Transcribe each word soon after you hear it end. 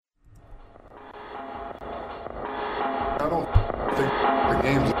I don't think the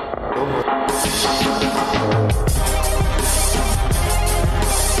game's over.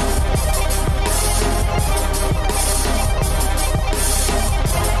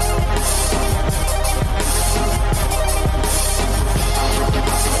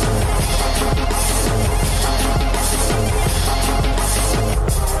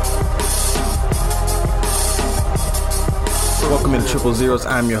 Welcome into Triple Zeros.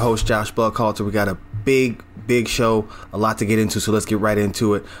 I'm your host, Josh Buckhalter. We got a big show, a lot to get into, so let's get right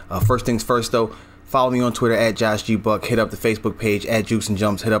into it. First things first, though, follow me on Twitter at JoshGBuck. Hit up the Facebook page at Jukes and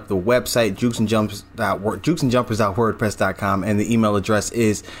Jumps. Hit up the website, jukesandjumpers.wordpress.com, and the email address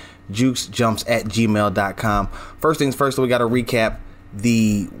is jukesjumps@gmail.com. First things first, though, we got to recap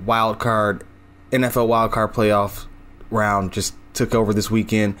the NFL wildcard playoff round. Just took over this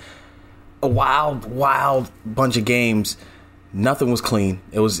weekend. A wild bunch of games. Nothing was clean.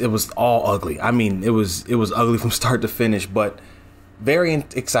 It was all ugly. I mean, it was ugly from start to finish, but very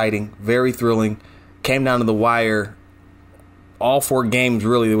exciting, very thrilling. Came down to the wire. All four games,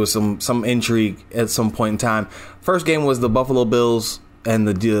 really, there was some intrigue at some point in time. First game was the Buffalo Bills and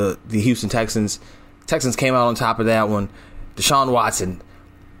the Houston Texans. Texans came out on top of that one. Deshaun Watson.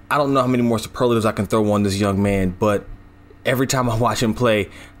 I don't know how many more superlatives I can throw on this young man, but every time I watch him play,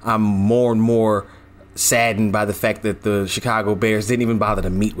 I'm more and more saddened by the fact that the Chicago Bears didn't even bother to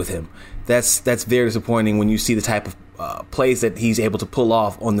meet with him. That's very disappointing when you see the type of plays that he's able to pull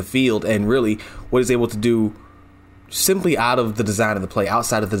off on the field, and really what he's able to do simply out of the design of the play,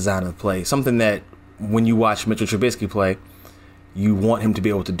 outside of the design of the play. Something that when you watch Mitchell Trubisky play, you want him to be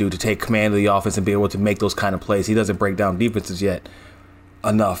able to do, to take command of the offense and be able to make those kind of plays. He doesn't break down defenses yet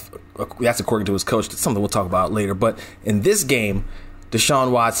enough. That's according to his coach. That's something we'll talk about later. But in this game,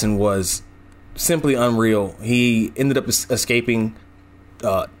 Deshaun Watson was simply unreal. He ended up escaping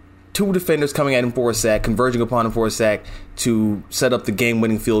two defenders coming at him for a sack, converging upon him for a sack to set up the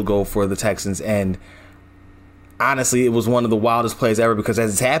game-winning field goal for the Texans. And honestly, it was one of the wildest plays ever, because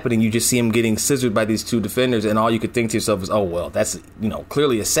as it's happening, you just see him getting scissored by these two defenders, and all you could think to yourself is, oh, well, that's,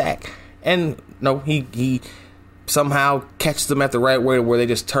 clearly a sack. And no, he somehow catches them at the right way, where they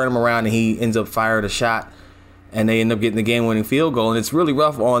just turn him around and he ends up firing a shot, and they end up getting the game-winning field goal. And it's really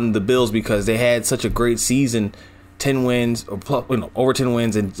rough on the Bills because they had such a great season, 10 wins, or over 10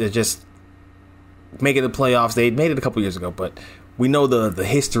 wins, and just making the playoffs. They made it a couple years ago, but we know the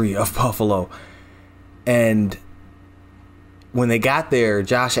history of Buffalo. And when they got there,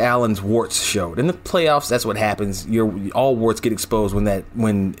 Josh Allen's warts showed. In the playoffs, that's what happens. All warts get exposed when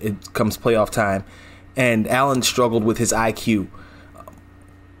it comes playoff time. And Allen struggled with his IQ.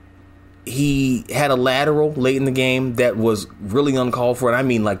 He had a lateral late in the game that was really uncalled for. And I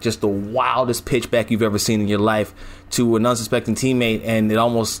mean, like, just the wildest pitch back you've ever seen in your life to an unsuspecting teammate, and it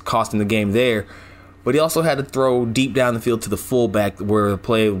almost cost him the game there. But he also had to throw deep down the field to the fullback, where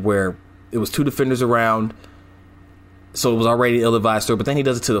it was two defenders around, so it was already ill-advised throw. But then he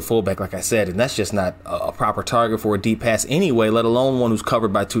does it to the fullback, like I said, and that's just not a proper target for a deep pass anyway, let alone one who's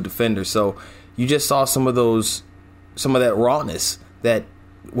covered by two defenders. So you just saw some of that rawness that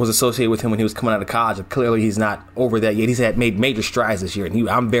was associated with him when he was coming out of college. And clearly he's not over that yet. He's made major strides this year, and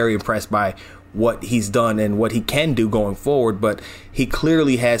I'm very impressed by what he's done and what he can do going forward. But he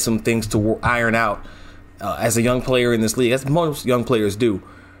clearly has some things to iron out as a young player in this league, as most young players do.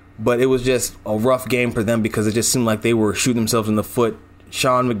 But it was just a rough game for them because it just seemed like they were shooting themselves in the foot.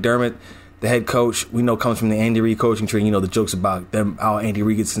 Sean McDermott, the head coach, we know comes from the Andy Reid coaching tree. The jokes about them, how Andy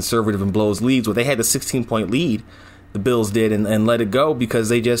Reid gets conservative and blows leads. Well, they had a 16-point lead, the Bills did, and let it go because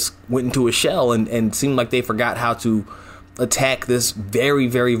they just went into a shell and seemed like they forgot how to attack this very,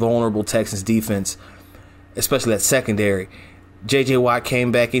 very vulnerable Texans defense, especially that secondary. J.J. Watt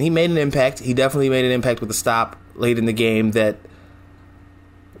came back, and he made an impact. He definitely made an impact with a stop late in the game that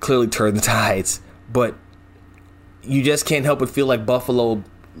clearly turned the tides. But you just can't help but feel like Buffalo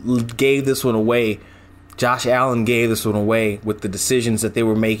gave this one away. Josh Allen gave this one away with the decisions that they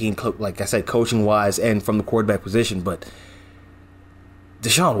were making, like I said, coaching-wise and from the quarterback position. But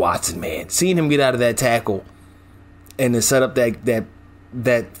Deshaun Watson, man, seeing him get out of that tackle and to set up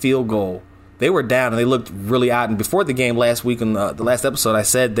that field goal, they were down and they looked really odd. And before the game last week, in the last episode, I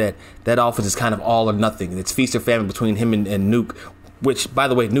said that offense is kind of all or nothing. It's feast or famine between him and Nuke, which, by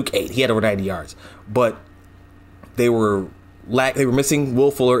the way, Nuke ate. He had over 90 yards. But they were missing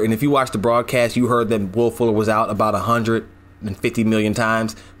Will Fuller, and if you watched the broadcast, you heard that Will Fuller was out about 150 million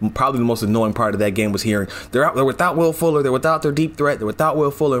times. Probably the most annoying part of that game was hearing they're without Will Fuller, they're without their deep threat, they're without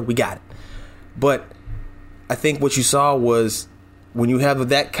Will Fuller. We got it. But I think what you saw was when you have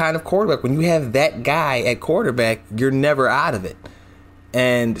that kind of quarterback, when you have that guy at quarterback, you're never out of it.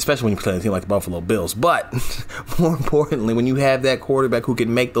 And especially when you play a team like the Buffalo Bills. But more importantly, when you have that quarterback who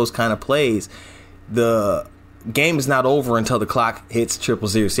can make those kind of plays, the game is not over until the clock hits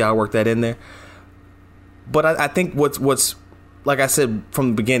 000. See how I worked that in there? But I think what's like I said from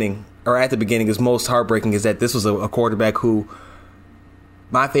the beginning, or at the beginning, is most heartbreaking is that this was a quarterback who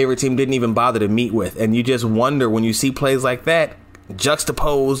my favorite team didn't even bother to meet with. And you just wonder when you see plays like that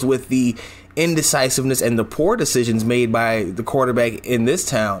juxtaposed with the indecisiveness and the poor decisions made by the quarterback in this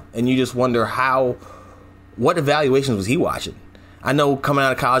town, and you just wonder what evaluations was he watching? I know coming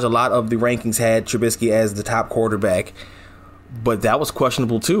out of college, a lot of the rankings had Trubisky as the top quarterback, but that was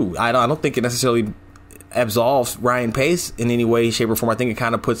questionable too. I don't think it necessarily absolves Ryan Pace in any way, shape, or form. I think it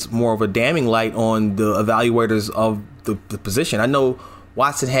kind of puts more of a damning light on the evaluators of the position. I know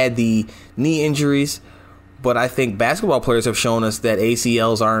Watson had the knee injuries, but I think basketball players have shown us that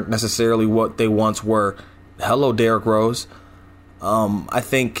ACLs aren't necessarily what they once were. Hello, Derrick Rose. I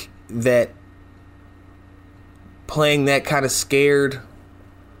think that playing that kind of scared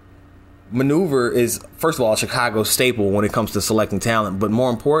maneuver is, first of all, a Chicago staple when it comes to selecting talent, but more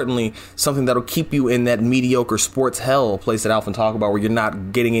importantly, something that'll keep you in that mediocre sports hell, a place that I often talk about where you're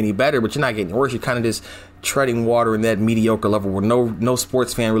not getting any better, but you're not getting worse. You're kind of just treading water in that mediocre level where no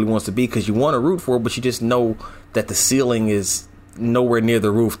sports fan really wants to be, because you want to root for it, but you just know that the ceiling is nowhere near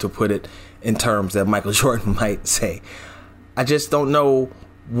the roof, to put it in terms that Michael Jordan might say. I just don't know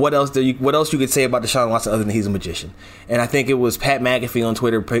what else you could say about Deshaun Watson other than he's a magician. And I think it was Pat McAfee on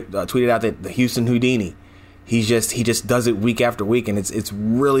Twitter tweeted out that the Houston Houdini. He just does it week after week, and it's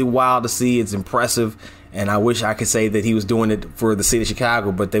really wild to see. It's impressive, and I wish I could say that he was doing it for the city of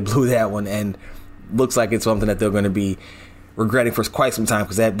Chicago, but they blew that one, and looks like it's something that they're going to be regretting for quite some time,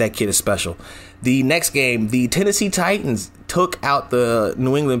 because that kid is special. The next game, the Tennessee Titans took out the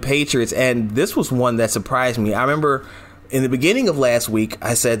New England Patriots, and this was one that surprised me. I remember in the beginning of last week,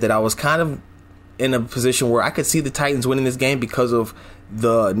 I said that I was kind of in a position where I could see the Titans winning this game because of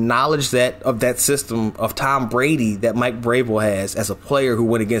the knowledge of that system of Tom Brady that Mike Vrabel has as a player who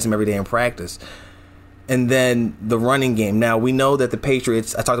went against him every day in practice. And then the running game. Now, we know that the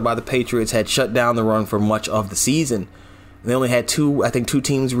Patriots, I talked about the Patriots had shut down the run for much of the season. They only had two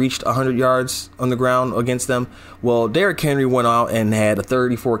teams reached 100 yards on the ground against them. Well, Derrick Henry went out and had a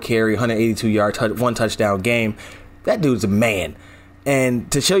 34 carry, 182 yard, one touchdown game. That dude's a man.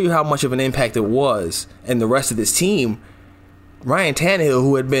 And to show you how much of an impact it was, and the rest of this team, Ryan Tannehill,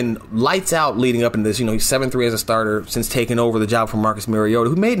 who had been lights out leading up into this, he's 7-3 as a starter since taking over the job from Marcus Mariota,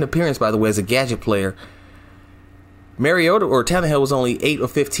 who made an appearance, by the way, as a gadget player. Tannehill was only 8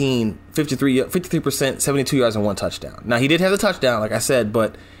 of 15, 53%, 72 yards and one touchdown. Now, he did have the touchdown, like I said,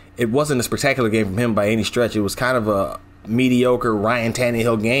 but it wasn't a spectacular game from him by any stretch. It was kind of a mediocre Ryan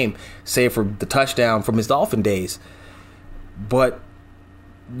Tannehill game, save for the touchdown from his Dolphin days. But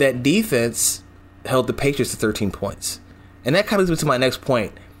that defense held the Patriots to 13 points. And that kind of leads me to my next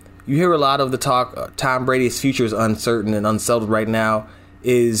point. You hear a lot of the talk, Tom Brady's future is uncertain and unsettled right now.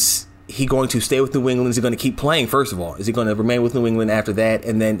 Is he going to stay with New England? Is he going to keep playing, first of all? Is he going to remain with New England after that?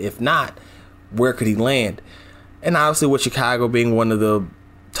 And then if not, where could he land? And obviously with Chicago being one of the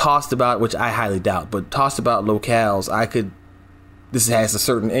tossed about, which I highly doubt, but tossed about locales, this has a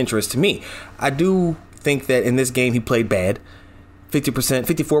certain interest to me. I do think that in this game he played bad.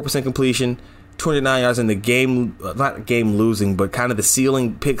 54% completion, 209 yards in the game, not game losing, but kind of the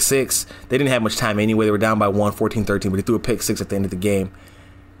ceiling pick six. They didn't have much time anyway. They were down by 14-13, but he threw a pick six at the end of the game.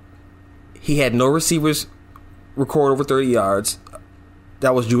 He had no receivers record over 30 yards.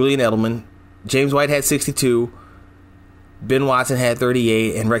 That was Julian Edelman. James White had 62. Ben Watson had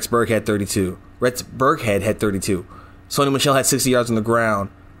 38, and Rex Burkhead had 32. Sony Michel had 60 yards on the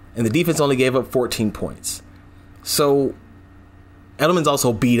ground, and the defense only gave up 14 points. So Edelman's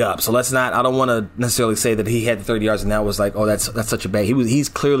also beat up, so I don't want to necessarily say that he had 30 yards and that was like, oh, that's such a bad. He's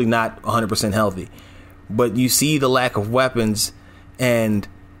clearly not 100% healthy. But you see the lack of weapons, and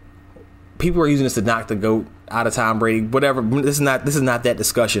people are using this to knock the GOAT out of Tom Brady. Whatever. This is not that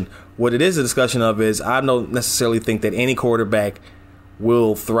discussion. What it is a discussion of is I don't necessarily think that any quarterback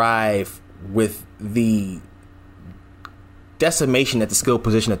will thrive with the decimation at the skill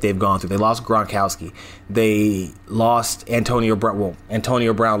position that they've gone through. They lost Gronkowski. They lost Antonio Brown. Well,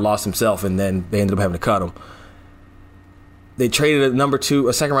 Antonio Brown lost himself, and then they ended up having to cut him. They traded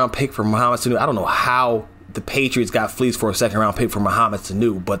a second-round pick for Mohamed Sanu. I don't know how the Patriots got fleeced for a second-round pick for Mohamed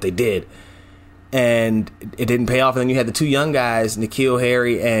Sanu, but they did. And it didn't pay off. And then you had the two young guys, N'Keal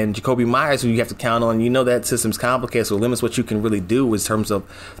Harry and Jacoby Myers, who you have to count on. You know that system's complicated, so it limits what you can really do in terms of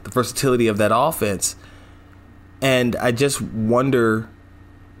the versatility of that offense. And I just wonder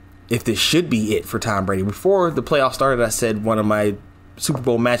if this should be it for Tom Brady. Before the playoffs started, I said one of my Super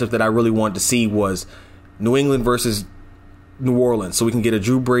Bowl matchups that I really wanted to see was New England versus New Orleans, so we can get a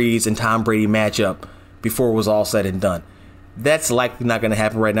Drew Brees and Tom Brady matchup before it was all said and done. That's likely not going to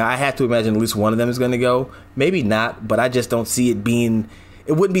happen right now. I have to imagine at least one of them is going to go. Maybe not, but I just don't see it being...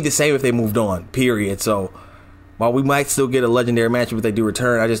 It wouldn't be the same if they moved on, period. So while we might still get a legendary matchup if they do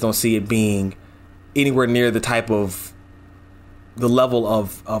return, I just don't see it being anywhere near the level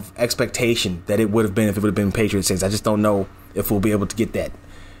of expectation that it would have been if it would have been Patriots Saints. I just don't know if we'll be able to get that.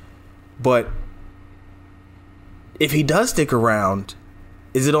 But if he does stick around,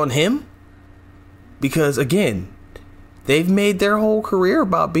 is it on him? Because again, they've made their whole career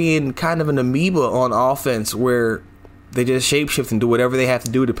about being kind of an amoeba on offense where they just shapeshift and do whatever they have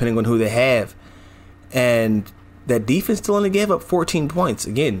to do depending on who they have. And that defense still only gave up 14 points.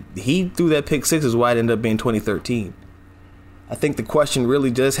 Again, he threw that pick six is why it ended up being 2013. I think the question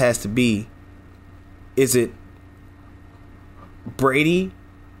really just has to be, is it Brady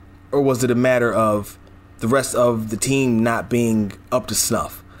or was it a matter of the rest of the team not being up to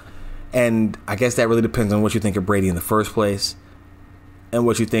snuff? And I guess that really depends on what you think of Brady in the first place and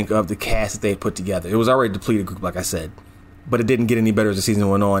what you think of the cast that they put together. It was already a depleted group, like I said, but it didn't get any better as the season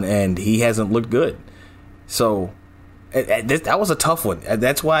went on, and he hasn't looked good. So that was a tough one.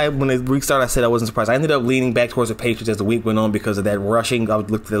 That's why when the week started, I said I wasn't surprised. I ended up leaning back towards the Patriots as the week went on because of that rushing. I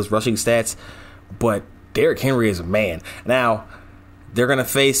looked at those rushing stats, but Derrick Henry is a man. Now, they're going to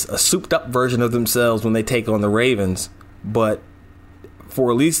face a souped-up version of themselves when they take on the Ravens, but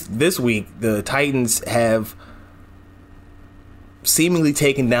for at least this week, the Titans have seemingly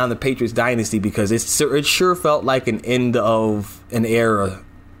taken down the Patriots dynasty because it sure felt like an end of an era.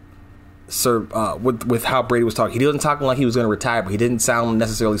 With how Brady was talking, he wasn't talking like he was going to retire, but he didn't sound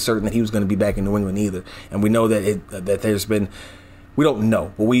necessarily certain that he was going to be back in New England either. And we know that there's been, we don't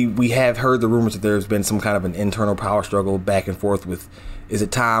know, but we have heard the rumors that there's been some kind of an internal power struggle back and forth with, is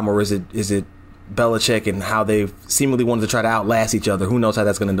it Tom or is it Belichick, and how they've seemingly wanted to try to outlast each other. Who knows how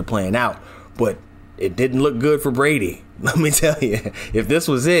that's going to end up playing out, but it didn't look good for Brady. Let me tell you, if this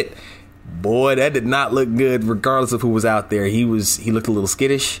was it, boy, that did not look good regardless of who was out there. He looked a little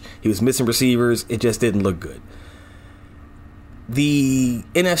skittish. He was missing receivers. It just didn't look good. The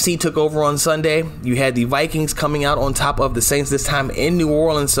NFC took over on Sunday. You had the Vikings coming out on top of the Saints this time in New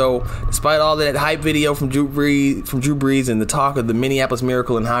Orleans. So despite all that hype video from Drew Brees and the talk of the Minneapolis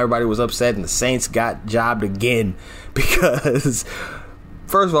Miracle and how everybody was upset and the Saints got jobbed again because,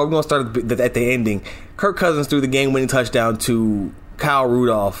 first of all, we're going to start at the ending. Kirk Cousins threw the game-winning touchdown to Kyle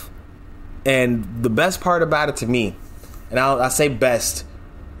Rudolph. And the best part about it to me, and I say best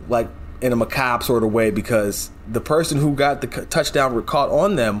like in a macabre sort of way, because the person who got the touchdown caught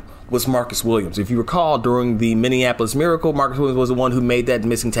on them was Marcus Williams. If you recall, during the Minneapolis Miracle, Marcus Williams was the one who made that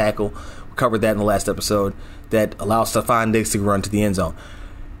missing tackle. We covered that in the last episode, that allowed Stephon Diggs to run to the end zone.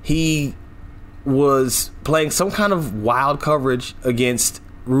 He was playing some kind of wild coverage against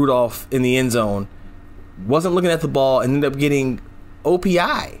Rudolph in the end zone, wasn't looking at the ball, and ended up getting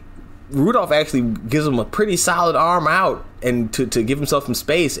OPI. Rudolph actually gives him a pretty solid arm out and to give himself some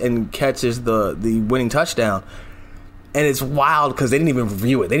space and catches the winning touchdown. And it's wild because they didn't even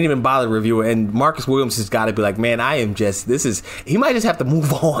review it. They didn't even bother to review it. And Marcus Williams has got to be like, man, he might just have to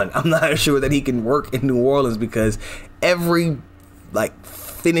move on. I'm not sure that he can work in New Orleans because every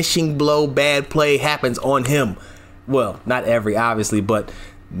finishing blow, bad play happens on him. Well, not every, obviously, but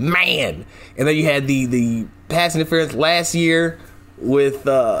man. And then you had the pass interference last year with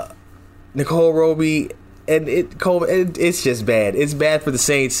Nicole Roby, and it's just bad. It's bad for the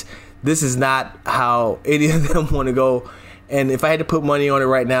Saints. This is not how any of them want to go. And if I had to put money on it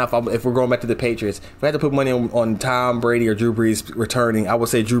right now, if we're going back to the Patriots, if I had to put money on Tom Brady or Drew Brees returning, I would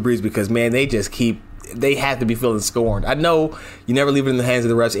say Drew Brees because, man, they have to be feeling scorned. I know you never leave it in the hands of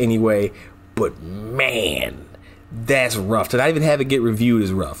the refs anyway, but, man, that's rough. To not even have it get reviewed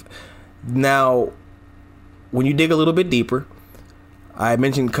is rough. Now, when you dig a little bit deeper, I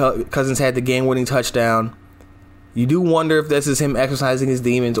mentioned Cousins had the game-winning touchdown. You do wonder if this is him exercising his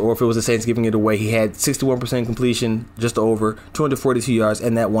demons or if it was the Saints giving it away. He had 61% completion, just over, 242 yards,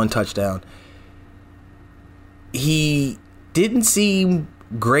 and that one touchdown. He didn't seem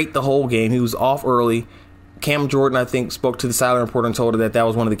great the whole game. He was off early. Cam Jordan, I think, spoke to the sideline reporter and told her that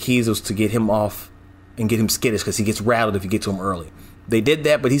was one of the keys was to get him off and get him skittish because he gets rattled if you get to him early. They did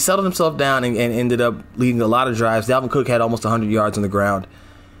that, but he settled himself down and ended up leading a lot of drives. Dalvin Cook had almost 100 yards on the ground.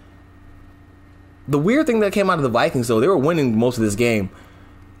 The weird thing that came out of the Vikings, though, they were winning most of this game,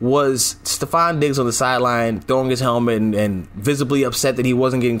 was Stephon Diggs on the sideline throwing his helmet and visibly upset that he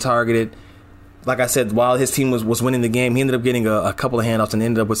wasn't getting targeted. Like I said, while his team was winning the game, he ended up getting a couple of handouts and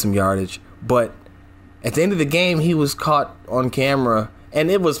ended up with some yardage. But At the end of the game, he was caught on camera, and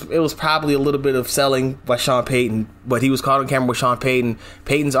it was probably a little bit of selling by Sean Payton, but he was caught on camera with Sean Payton.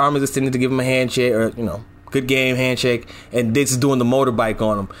 Payton's arm is extended to give him a handshake, or, good game handshake, and Diggs is doing the motorbike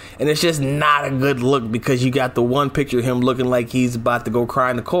on him. And it's just not a good look, because you got the one picture of him looking like he's about to go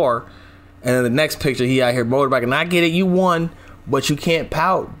cry in the car, and then the next picture, he out here motorbiking. And I get it, you won, but you can't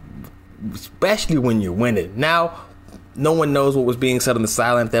pout, especially when you're winning. Now, no one knows what was being said on the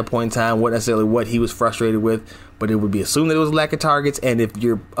sideline at that point in time, what necessarily what he was frustrated with, but it would be assumed that it was lack of targets. And if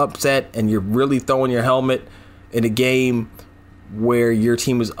you're upset and you're really throwing your helmet in a game where your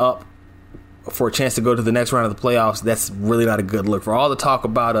team is up for a chance to go to the next round of the playoffs, that's really not a good look. For all the talk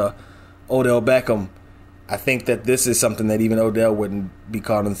about Odell Beckham, I think that this is something that even Odell wouldn't be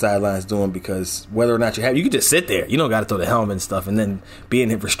caught on the sidelines doing, because whether or not you could just sit there. You don't got to throw the helmet and stuff and then being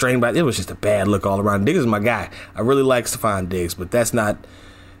restrained by it. It was just a bad look all around. Diggs is my guy. I really like Stephon Diggs, but that's not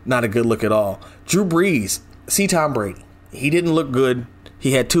a good look at all. Drew Brees, Tom Brady. He didn't look good.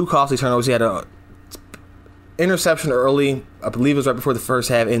 He had 2 costly turnovers. He had a interception early. I believe it was right before the first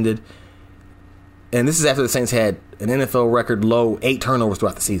half ended. And this is after the Saints had an NFL record low 8 turnovers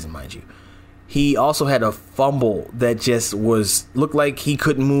throughout the season, mind you. He also had a fumble that just looked like he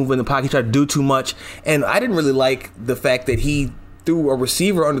couldn't move in the pocket. He tried to do too much. And I didn't really like the fact that he threw a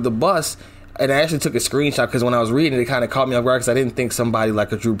receiver under the bus. And I actually took a screenshot, because when I was reading it, kind of caught me off guard, because I didn't think somebody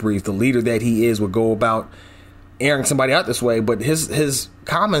like a Drew Brees, the leader that he is, would go about airing somebody out this way. But his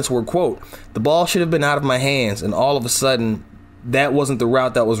comments were, quote, "The ball should have been out of my hands, and all of a sudden that wasn't the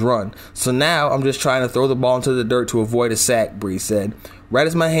route that was run. So now I'm just trying to throw the ball into the dirt to avoid a sack," Brees said. "Right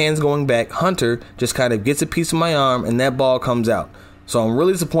as my hand's going back, Hunter just kind of gets a piece of my arm and that ball comes out. So I'm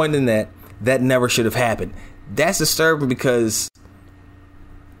really disappointed in that. That never should have happened." That's disturbing, because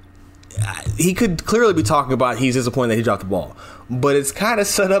he could clearly be talking about he's disappointed that he dropped the ball. But it's kind of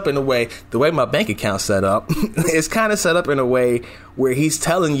set up in a way, the way my bank account's set up, it's kind of set up in a way where he's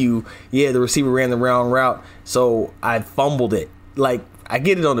telling you, yeah, the receiver ran the wrong route, so I fumbled it. Like, I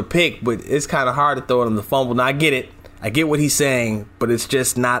get it on the pick, but it's kind of hard to throw it on the fumble. Now, I get it. I get what he's saying, but it's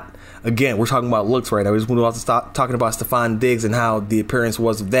just not, again, we're talking about looks right now. We just want to stop talking about Stephon Diggs and how the appearance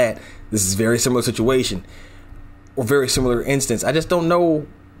was of that. This is a very similar situation, or very similar instance. I just don't know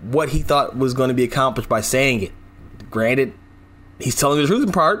what he thought was going to be accomplished by saying it. Granted, he's telling the truth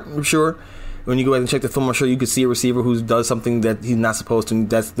in part, I'm sure. When you go ahead and check the film, I'm sure you could see a receiver who does something that he's not supposed to.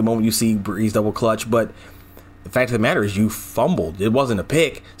 That's the moment you see Brees double clutch. But the fact of the matter is, you fumbled. It wasn't a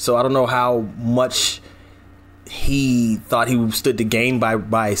pick. So I don't know how much he thought he stood to gain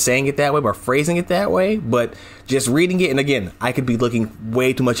by saying it that way, by phrasing it that way. But just reading it, and again, I could be looking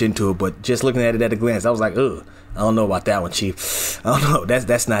way too much into it, but just looking at it at a glance, I was like, ugh, I don't know about that one, Chief. I don't know.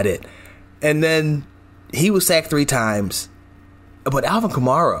 That's not it. And then he was sacked 3 times. But Alvin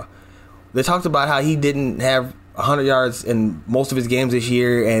Kamara, they talked about how he didn't have 100 yards in most of his games this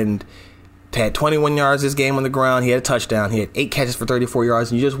year, and had 21 yards this game on the ground. He had a touchdown. He had 8 catches for 34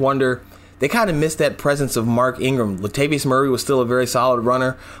 yards. And you just wonder, they kind of missed that presence of Mark Ingram. Latavius Murray was still a very solid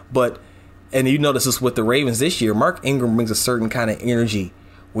runner, and you notice this with the Ravens this year, Mark Ingram brings a certain kind of energy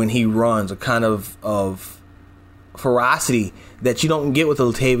when he runs, a kind of ferocity that you don't get with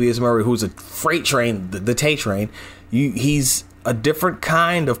Latavius Murray, who's a freight train, the Tay train. He's a different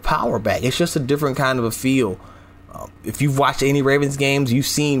kind of power back. It's just a different kind of a feel. If you've watched any Ravens games, you've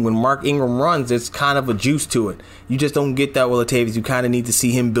seen when Mark Ingram runs, there's kind of a juice to it. You just don't get that with Latavius. You kind of need to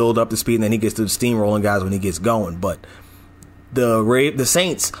see him build up the speed, and then he gets to the steamrolling guys when he gets going. But the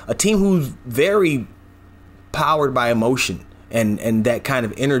Saints, a team who's very powered by emotion and that kind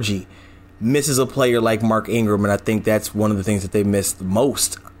of energy, misses a player like Mark Ingram, and I think that's one of the things that they missed the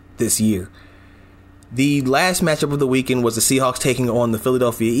most this year. The last matchup of the weekend was the Seahawks taking on the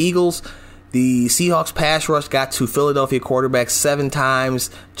Philadelphia Eagles. The Seahawks pass rush got to Philadelphia quarterbacks 7 times.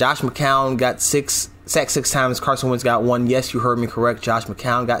 Josh McCown got sacked 6 times. Carson Wentz got 1. Yes, you heard me correct. Josh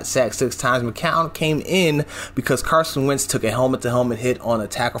McCown got sacked 6 times. McCown came in because Carson Wentz took a helmet-to-helmet hit on a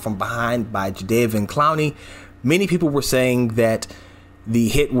tackle from behind by Jadeveon Clowney. Many people were saying that the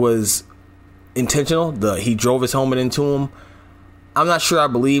hit was intentional. He drove his helmet into him. I'm not sure I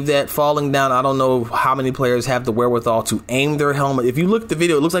believe that. Falling down, I don't know how many players have the wherewithal to aim their helmet. If you look at the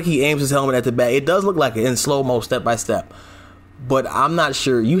video, it looks like he aims his helmet at the back. It does look like it in slow-mo, step by step. But I'm not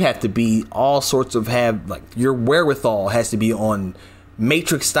sure. You have to be all sorts of your wherewithal has to be on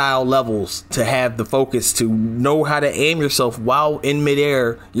Matrix-style levels to have the focus to know how to aim yourself while in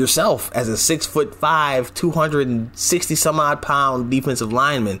midair yourself as a 6'5", 260-some-odd pound defensive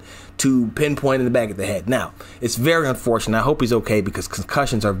lineman to pinpoint in the back of the head. Now, it's very unfortunate. I hope he's okay because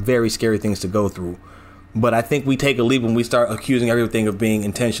concussions are very scary things to go through. But I think we take a leap when we start accusing everything of being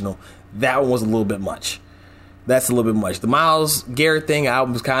intentional. That one was a little bit much. That's a little bit much. The Myles Garrett thing, I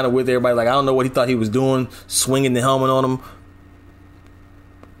was kind of with everybody. Like, I don't know what he thought he was doing, swinging the helmet on him.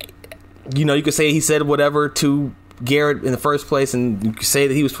 You know, you could say he said whatever to Garrett in the first place, and you could say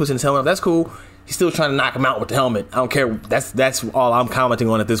that he was twisting his helmet up. That's cool. He's still trying to knock him out with the helmet. I don't care. That's all I'm commenting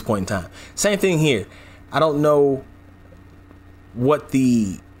on at this point in time. Same thing here. I don't know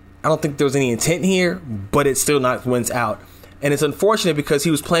I don't think there was any intent here, but it still knocked Wentz out. And it's unfortunate because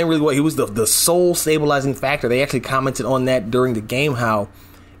he was playing really well. He was the sole stabilizing factor. They actually commented on that during the game, how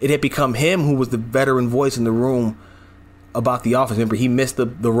it had become him who was the veteran voice in the room about the offense. Remember, he missed the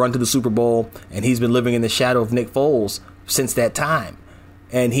run to the Super Bowl, and he's been living in the shadow of Nick Foles since that time.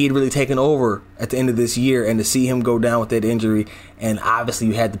 And he had really taken over at the end of this year, and to see him go down with that injury, and obviously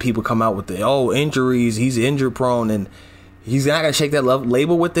you had the people come out with injuries, he's injury prone, and he's not going to shake that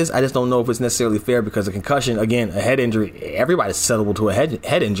label with this. I just don't know if it's necessarily fair because a concussion, again, a head injury, everybody's susceptible to a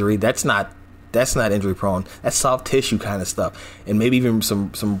head injury. That's not injury prone. That's soft tissue kind of stuff. And maybe even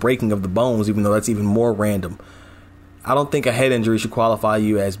some breaking of the bones, even though that's even more random. I don't think a head injury should qualify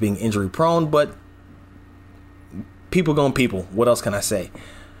you as being injury prone, but people going people. What else can I say?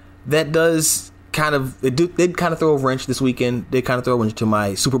 That does did kind of throw a wrench this weekend. Did kind of throw a wrench to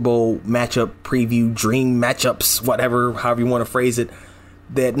my Super Bowl matchup preview, dream matchups, however you want to phrase it.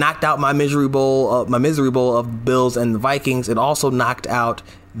 That knocked out my misery bowl of Bills and the Vikings. It also knocked out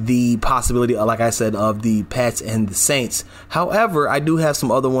the possibility, like I said, of the Pats and the Saints. However, I do have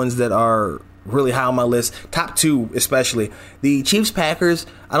some other ones that are really high on my list. Top two, especially the Chiefs-Packers.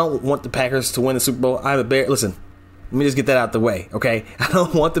 I don't want the Packers to win the Super Bowl. I'm a Bear. Listen, let me just get that out the way, okay? I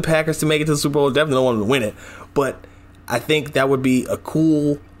don't want the Packers to make it to the Super Bowl. Definitely don't want them to win it. But I think that would be a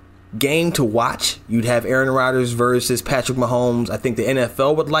cool game to watch. You'd have Aaron Rodgers versus Patrick Mahomes. I think the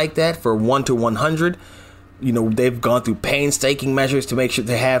NFL would like that for 1-100. You know, they've gone through painstaking measures to make sure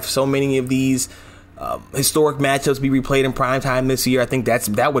to have so many of these historic matchups be replayed in primetime this year. I think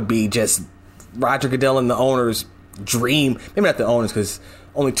that would be just Roger Goodell and the owners' dream. Maybe not the owners, because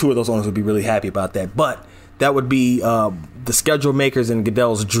only two of those owners would be really happy about that. But that would be the schedule makers and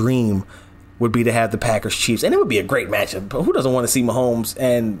Goodell's dream would be to have the Packers Chiefs. And it would be a great matchup. But who doesn't want to see Mahomes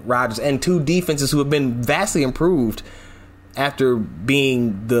and Rodgers and two defenses who have been vastly improved after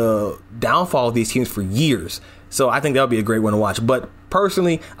being the downfall of these teams for years? So I think that would be a great one to watch. But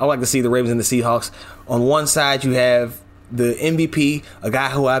personally, I would like to see the Ravens and the Seahawks. On one side, you have the MVP, a guy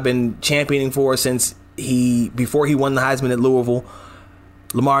who I've been championing for since before he won the Heisman at Louisville,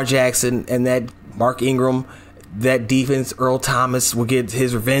 Lamar Jackson, and that Mark Ingram, that defense. Earl Thomas will get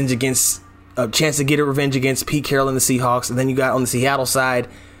his revenge against Pete Carroll and the Seahawks. And then you got on the Seattle side,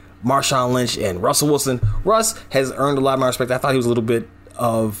 Marshawn Lynch and Russell Wilson. Russ has earned a lot of my respect. I thought he was a little bit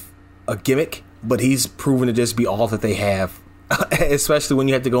of a gimmick, but he's proven to just be all that they have, especially when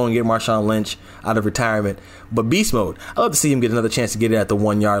you have to go and get Marshawn Lynch out of retirement. But beast mode, I'd love to see him get another chance to get it at the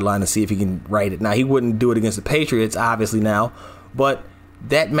 1 yard line and see if he can right it. Now, he wouldn't do it against the Patriots, obviously now, but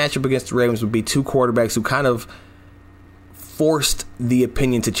that matchup against the Ravens would be two quarterbacks who kind of forced the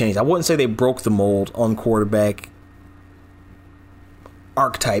opinion to change. I wouldn't say they broke the mold on quarterback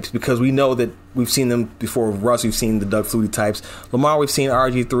archetypes, because we know that we've seen them before. With Russ, we've seen the Doug Flutie types. Lamar, we've seen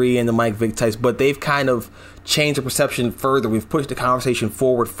RG3 and the Mike Vick types, but they've kind of changed the perception further. We've pushed the conversation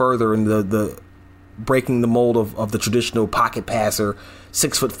forward further in the breaking the mold of the traditional pocket passer,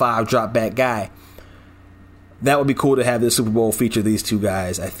 6'5" drop back guy. That would be cool to have this Super Bowl feature these two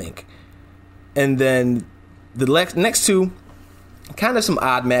guys, I think. And then the next two, kind of some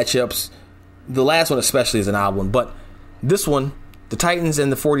odd matchups. The last one especially is an odd one, but this one, the Titans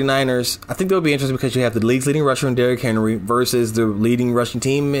and the 49ers, I think they'll be interesting because you have the league's leading rusher in Derrick Henry versus the leading rushing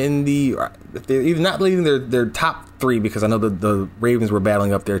team in if they're even not leading their top three, because I know the Ravens were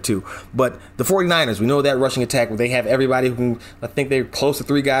battling up there too. But the 49ers, we know that rushing attack where they have everybody who can, I think they're close to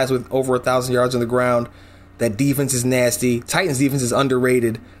three guys with over 1,000 yards on the ground. That defense is nasty. Titans defense is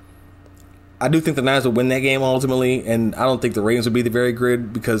underrated. I do think the Niners will win that game ultimately, and I don't think the Ravens will be the very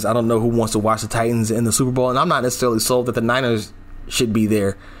good, because I don't know who wants to watch the Titans in the Super Bowl, and I'm not necessarily sold that the Niners should be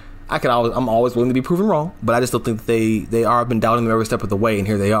there. I'm always willing to be proven wrong, but I just don't think they are. I've been doubting them every step of the way, and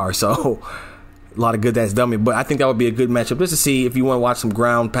here they are. So a lot of good that's done me, but I think that would be a good matchup just to see if you want to watch some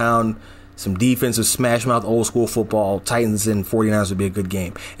ground pound, some defensive smash mouth old school football. Titans and 49ers would be a good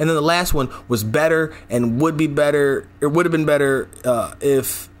game. And then the last one was better and would be better. It would have been better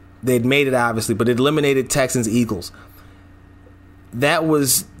if they'd made it, obviously, but it eliminated Texans Eagles. That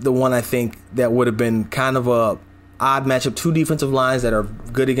was the one I think that would have been kind of a odd matchup. Two defensive lines that are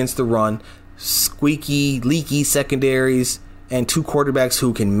good against the run, squeaky, leaky secondaries, and two quarterbacks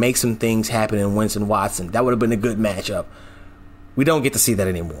who can make some things happen in Winston Watson. That would have been a good matchup. We don't get to see that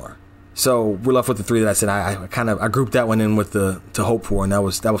anymore. So we're left with the three that I said. I grouped that one in with the to hope for, and that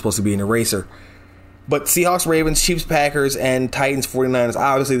was supposed to be an eraser. But Seahawks, Ravens, Chiefs, Packers, and Titans, 49ers,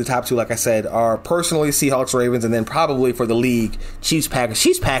 obviously the top two, like I said, are personally Seahawks, Ravens, and then probably for the league, Chiefs, Packers.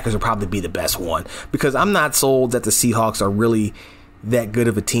 Chiefs, Packers will probably be the best one because I'm not sold that the Seahawks are really that good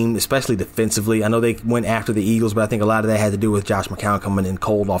of a team, especially defensively. I know they went after the Eagles, but I think a lot of that had to do with Josh McCown coming in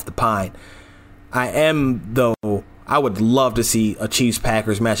cold off the pine. I would love to see a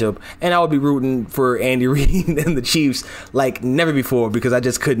Chiefs-Packers matchup, and I would be rooting for Andy Reid and the Chiefs like never before because I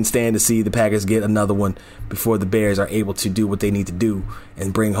just couldn't stand to see the Packers get another one before the Bears are able to do what they need to do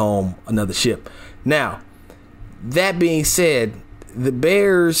and bring home another ship. Now, that being said, the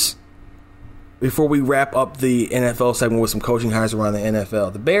Bears, before we wrap up the NFL segment with some coaching hires around the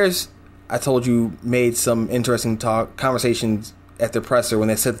NFL, the Bears, I told you, made some interesting conversations at their presser when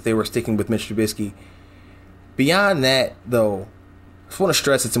they said that they were sticking with Mitch Trubisky. Beyond that, though, I just want to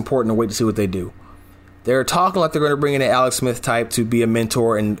stress it's important to wait to see what they do. They're talking like they're going to bring in an Alex Smith type to be a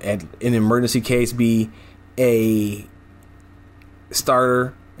mentor and in an emergency case be a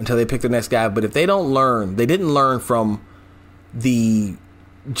starter until they pick the next guy. But if they don't learn, they didn't learn from the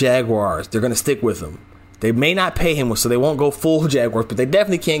Jaguars, they're going to stick with him. They may not pay him, so they won't go full Jaguars, but they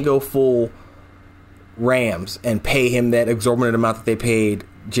definitely can't go full Rams and pay him that exorbitant amount that they paid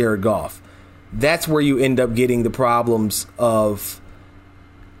Jared Goff. That's where you end up getting the problems of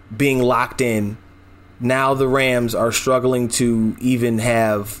being locked in. Now the Rams are struggling to even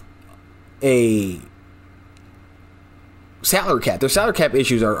have a salary cap. Their salary cap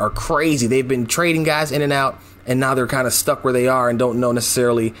issues are crazy. They've been trading guys in and out, and now they're kind of stuck where they are and don't know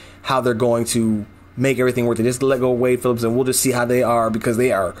necessarily how they're going to make everything work. They just let go of Wade Phillips, and we'll just see how they are because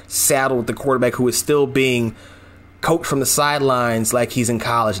they are saddled with the quarterback who is still being coach from the sidelines like he's in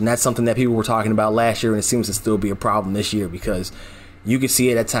college, and that's something that people were talking about last year, and it seems to still be a problem this year because you can see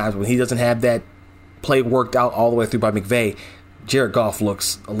it at times when he doesn't have that play worked out all the way through by McVay. Jared Goff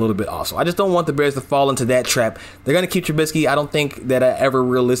looks a little bit off. So I just don't want the Bears to fall into that trap. They're going to keep Trubisky. I don't think that I ever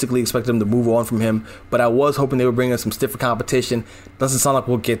realistically expect them to move on from him, but I was hoping they would bring us some stiffer competition. Doesn't sound like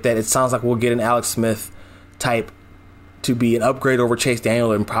we'll get that. It sounds like we'll get an Alex Smith type to be an upgrade over Chase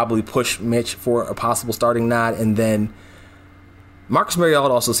Daniel and probably push Mitch for a possible starting nod. And then Marcus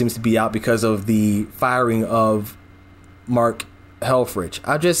Mariota also seems to be out because of the firing of Mark Helfrich.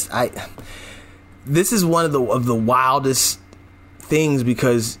 This is one of the wildest things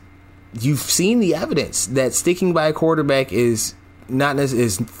because you've seen the evidence that sticking by a quarterback is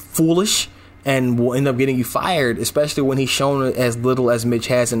foolish and will end up getting you fired, especially when he's shown as little as Mitch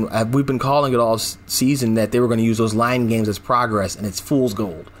has. And we've been calling it all season that they were going to use those line games as progress, and it's fool's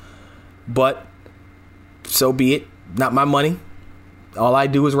gold. But so be it. Not my money. All I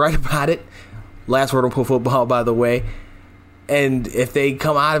do is write about it. Last word on Pro Football, by the way. And if they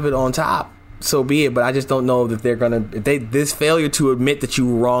come out of it on top, so be it. But I just don't know that they're going to. This failure to admit that you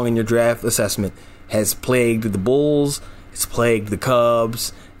were wrong in your draft assessment has plagued the Bulls. It's plagued the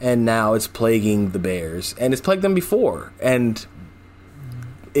Cubs. And now it's plaguing the Bears. And it's plagued them before. And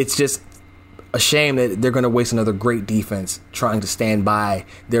it's just a shame that they're going to waste another great defense trying to stand by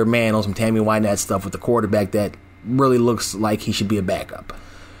their man on some Tammy Wynette stuff with the quarterback that really looks like he should be a backup.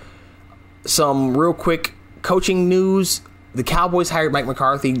 Some real quick coaching news. The Cowboys hired Mike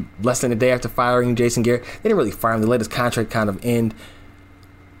McCarthy less than a day after firing Jason Garrett. They didn't really fire him. They let his contract kind of end.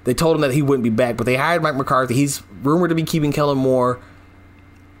 They told him that he wouldn't be back, but they hired Mike McCarthy. He's rumored to be keeping Kellen Moore.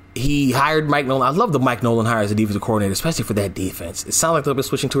 He hired Mike Nolan. I love the Mike Nolan hire as a defensive coordinator, especially for that defense. It sounds like they'll be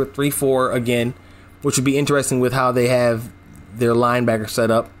switching to a 3-4 again, which would be interesting with how they have their linebacker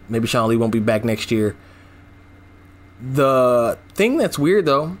set up. Maybe Sean Lee won't be back next year. The thing that's weird,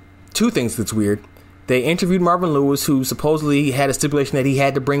 though, two things that's weird. They interviewed Marvin Lewis, who supposedly had a stipulation that he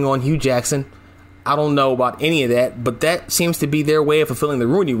had to bring on Hugh Jackson. I don't know about any of that, but that seems to be their way of fulfilling the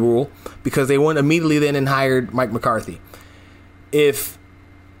Rooney Rule because they went immediately then and hired Mike McCarthy. If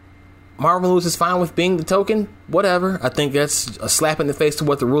Marvin Lewis is fine with being the token, whatever. I think that's a slap in the face to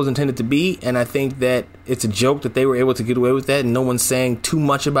what the rules intended to be, and I think that it's a joke that they were able to get away with that, and no one's saying too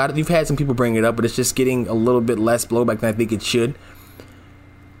much about it. You've had some people bring it up, but it's just getting a little bit less blowback than I think it should.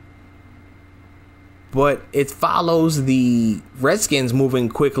 But it follows the Redskins moving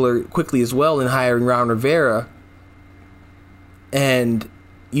quickly as well and hiring Ron Rivera, and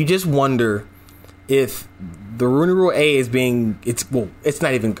you just wonder if the Rooney Rule it's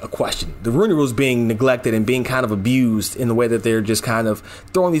not even a question. The Rooney Rule is being neglected and being kind of abused in the way that they're just kind of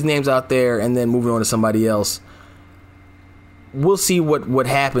throwing these names out there and then moving on to somebody else. We'll see what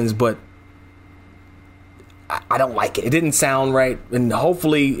happens, but I don't like it. It didn't sound right, and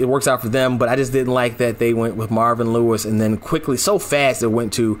hopefully it works out for them, but I just didn't like that they went with Marvin Lewis and then quickly, so fast it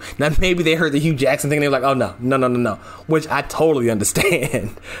went to, now maybe they heard the Hugh Jackson thing and they were like, oh no, which I totally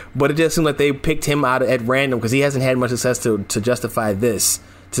understand, but it just seemed like they picked him out at random because he hasn't had much success to justify this,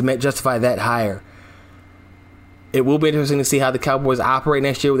 to justify that hire. It will be interesting to see how the Cowboys operate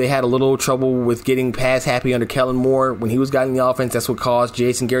next year. They had a little trouble with getting pass happy under Kellen Moore when he was guiding the offense. That's what caused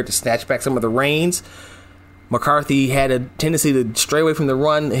Jason Garrett to snatch back some of the reins. McCarthy had a tendency to stray away from the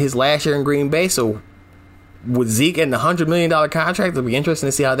run his last year in Green Bay. So with Zeke and the $100 million contract, it'll be interesting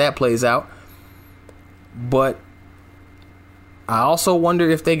to see how that plays out. But I also wonder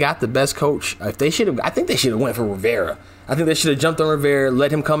if they got the best coach. If they should have, I think they should have went for Rivera. I think they should have jumped on Rivera,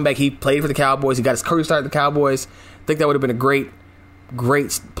 let him come back. He played for the Cowboys. He got his career start at the Cowboys. I think that would have been a great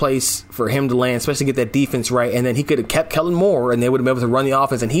place for him to land, especially get that defense right. And then he could have kept Kellen Moore, and they would have been able to run the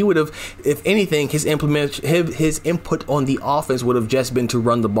offense. And he would have, if anything, his input on the offense would have just been to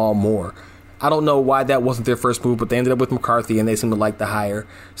run the ball more. I don't know why that wasn't their first move, but they ended up with McCarthy, and they seem to like the hire.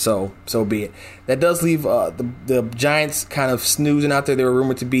 So be it. That does leave the Giants kind of snoozing out there. They were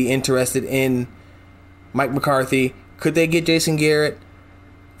rumored to be interested in Mike McCarthy. Could they get Jason Garrett?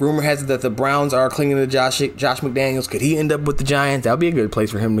 Rumor has it that the Browns are clinging to Josh McDaniels. Could he end up with the Giants? That would be a good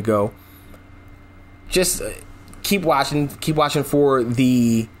place for him to go. Just keep watching for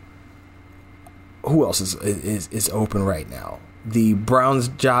the... Who else is open right now? The Browns'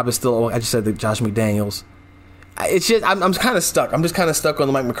 job is still... I just said that Josh McDaniels. It's just... I'm kind of stuck. I'm just kind of stuck on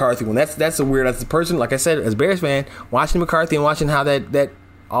the Mike McCarthy one. That's a weird... As the person, like I said, as a Bears fan, watching McCarthy and watching how that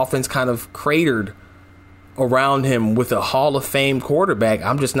offense kind of cratered around him with a Hall of Fame quarterback,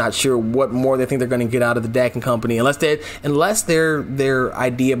 I'm just not sure what more they think they're going to get out of the Dak and company, unless their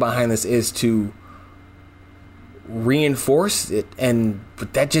idea behind this is to reinforce it,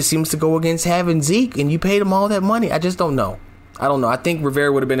 but that just seems to go against having Zeke, and you paid him all that money. I just don't know. I think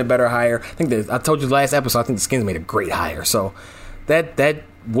Rivera would have been a better hire. I told you last episode, I think the Skins made a great hire. So that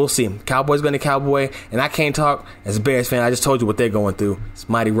we'll see. Cowboys been a Cowboy, and I can't talk as a Bears fan. I just told you what they're going through. It's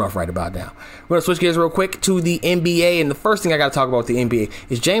mighty rough right about now. We're going to switch gears real quick to the NBA, and the first thing I got to talk about with the NBA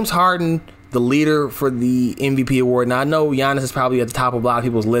is James Harden, the leader for the MVP award. Now, I know Giannis is probably at the top of a lot of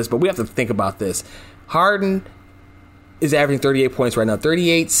people's lists, but we have to think about this. Harden is averaging 38 points right now.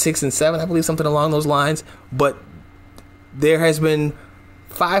 38, 6, and 7, I believe, something along those lines. But there has been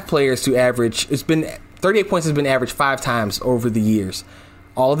 5 players to average. 38 points has been averaged 5 times over the years.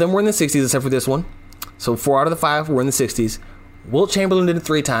 All of them were in the 60s except for this one. So 4 out of the 5 were in the 60s. Wilt Chamberlain did it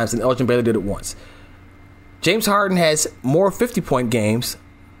 3 times, and Elgin Baylor did it once. James Harden has more 50-point games,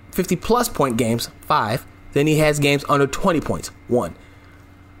 50-plus point games, 5, than he has games under 20 points, 1.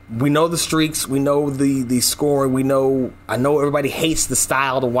 We know the streaks. We know the scoring. I know everybody hates the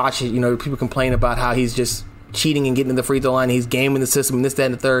style to watch it. People complain about how he's just cheating and getting to the free throw line. He's gaming the system and this, that,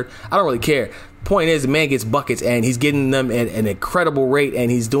 and the third. I don't really care. Point is, the man gets buckets, and he's getting them at an incredible rate, and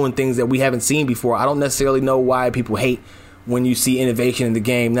he's doing things that we haven't seen before. I don't necessarily know why people hate when you see innovation in the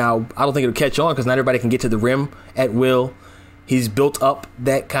game. Now, I don't think it'll catch on because not everybody can get to the rim at will. He's built up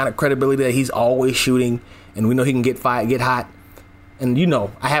that kind of credibility that he's always shooting, and we know he can get hot. And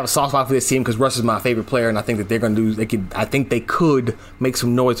I have a soft spot for this team because Russ is my favorite player, and I think that they're going to do. I think they could make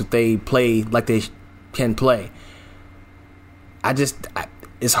some noise if they play like they can play.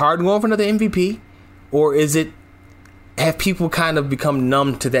 Is Harden going for another MVP, or have people kind of become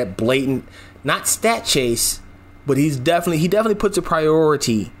numb to that blatant, not stat chase, but he definitely puts a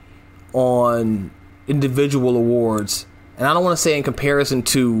priority on individual awards, and I don't want to say in comparison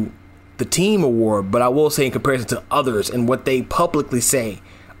to the team award, but I will say in comparison to others and what they publicly say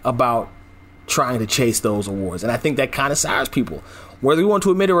about trying to chase those awards, and I think that kind of sours people. Whether we want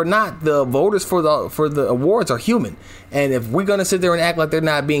to admit it or not, the voters for the awards are human. And if we're going to sit there and act like they're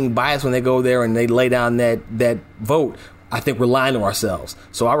not being biased when they go there and they lay down that vote, I think we're lying to ourselves.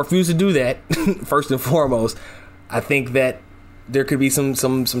 So I refuse to do that, first and foremost. I think that there could be some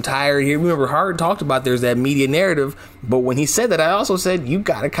tired here. Remember, Harden talked about there's that media narrative, but when he said that, I also said you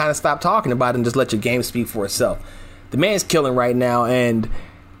got to kind of stop talking about it and just let your game speak for itself. The man's killing right now, and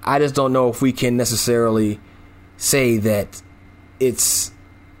I just don't know if we can necessarily say that it's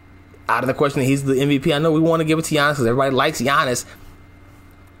out of the question that he's the MVP. I know we want to give it to Giannis because everybody likes Giannis,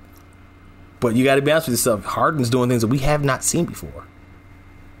 but you got to be honest with yourself. Harden's doing things that we have not seen before.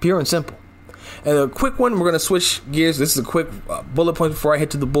 Pure and simple. And a quick one, we're going to switch gears. This is a quick bullet point before I hit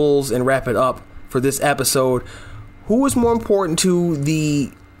to the Bulls and wrap it up for this episode. Who is more important to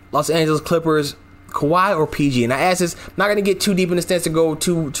the Los Angeles Clippers, Kawhi or PG? And I ask this, I'm not going to get too deep in the stance to go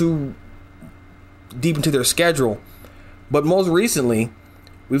too deep into their schedule. But most recently,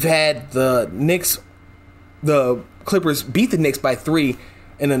 we've had the Knicks the Clippers beat the Knicks by 3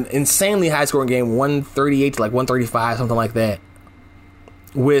 in an insanely high-scoring game, 138 to like 135, something like that,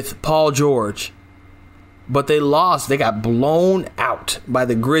 with Paul George. But they lost. They got blown out by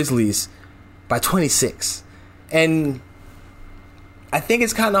the Grizzlies by 26. And I think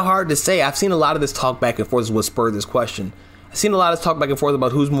it's kind of hard to say. I've seen a lot of this talk back and forth is what spurred this question. I've seen a lot of talk back and forth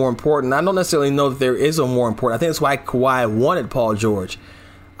about who's more important. I don't necessarily know that there is a more important. I think that's why Kawhi wanted Paul George.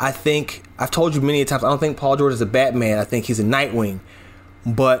 I think, I've told you many times, I don't think Paul George is a Batman. I think he's a Nightwing.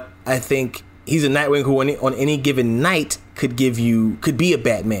 But I think he's a Nightwing who on any given night could be a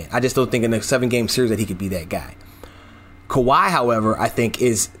Batman. I just don't think in a 7-game series that he could be that guy. Kawhi, however, I think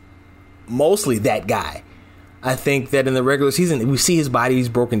is mostly that guy. I think that in the regular season, we see his body, he's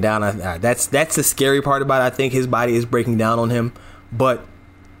broken down. That's the scary part about it. I think his body is breaking down on him. But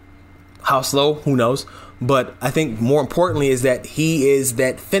how slow? Who knows? But I think more importantly is that he is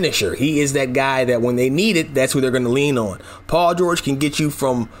that finisher. He is that guy that when they need it, that's who they're going to lean on. Paul George can get you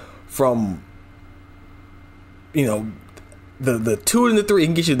from the 2 and the 3. He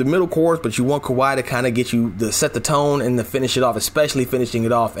can get you the middle course, but you want Kawhi to kind of get you to set the tone and to finish it off, especially finishing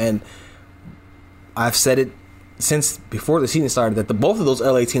it off. And I've said it since before the season started that both of those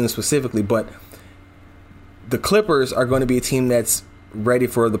LA teams specifically, but the Clippers are going to be a team that's ready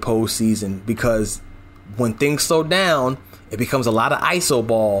for the postseason because when things slow down, it becomes a lot of ISO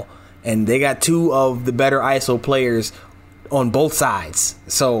ball, and they got 2 of the better ISO players on both sides.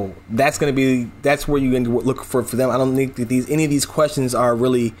 So that's where you're going to look for them. I don't think that any of these questions are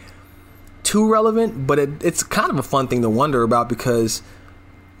really too relevant, but it's kind of a fun thing to wonder about because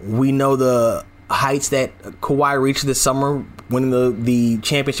we know the heights that Kawhi reached this summer, winning the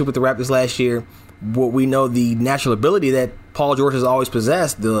championship with the Raptors last year. What we know, the natural ability that Paul George has always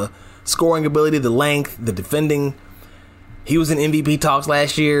possessed, the scoring ability, the length, the defending. He was in MVP talks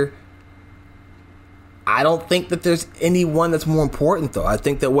last year. I don't think that there's anyone that's more important, though. I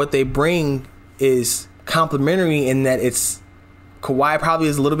think that what they bring is complementary in that it's Kawhi probably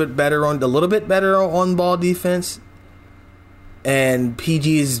is a little bit better on ball defense, and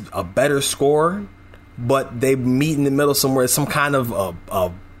PG is a better scorer, but they meet in the middle somewhere, some kind of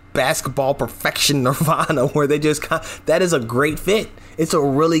a basketball perfection nirvana where they just that is a great fit. It's a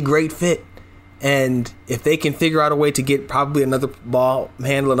really great fit. And if they can figure out a way to get probably another ball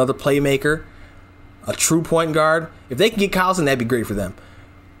handler, another playmaker, a true point guard, if they can get Collison, that'd be great for them.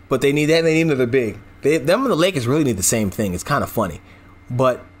 But they need that, and they need another big. Them and the Lakers really need the same thing. It's kind of funny.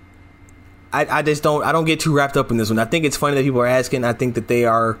 But I don't get too wrapped up in this one. I think it's funny that people are asking. I think that they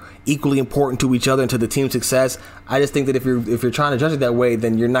are equally important to each other and to the team's success. I just think that if you're trying to judge it that way,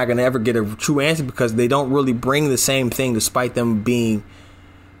 then you're not going to ever get a true answer because they don't really bring the same thing despite them being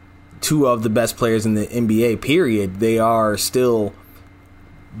 2 of the best players in the NBA, period. They are still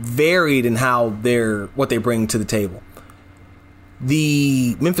varied in what they bring to the table.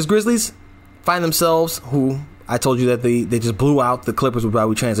 The Memphis Grizzlies find themselves, who I told you that they just blew out the Clippers with how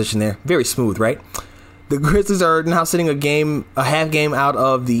we transition there. Very smooth, right? The Grizzlies are now sitting a half game out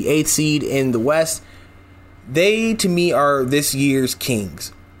of the 8th seed in the West. They, to me, are this year's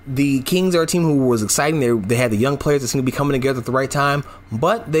Kings. The Kings are a team who was exciting. They had the young players that seem to be coming together at the right time,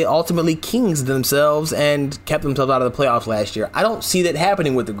 but they ultimately Kings themselves and kept themselves out of the playoffs last year. I don't see that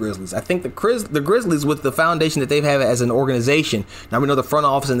happening with the Grizzlies. I think the Grizzlies, with the foundation that they've had as an organization, now we know the front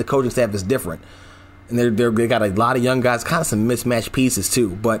office and the coaching staff is different, and they got a lot of young guys, kind of some mismatched pieces too.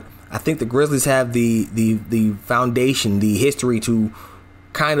 But I think the Grizzlies have the foundation, the history to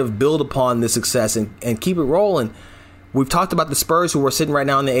kind of build upon this success and keep it rolling. We've talked about the Spurs, who are sitting right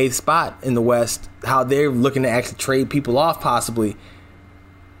now in the 8th spot in the West, how they're looking to actually trade people off possibly.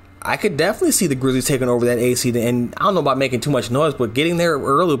 I could definitely see the Grizzlies taking over that 8th seed, and I don't know about making too much noise, but getting there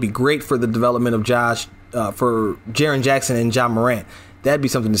early would be great for the development of for Jaren Jackson and Ja Morant. That'd be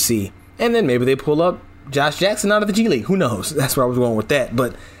something to see. And then maybe they pull up Josh Jackson out of the G League. Who knows? That's where I was going with that.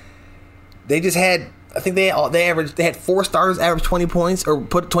 But they just had, I think they had 4 starters average 20 points or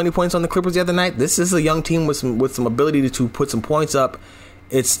put 20 points on the Clippers the other night. This is a young team with some ability to put some points up.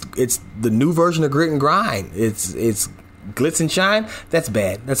 It's the new version of grit and grind. It's glitz and shine. That's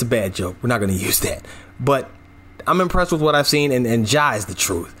bad. That's a bad joke. We're not going to use that. But I'm impressed with what I've seen, and Ja is the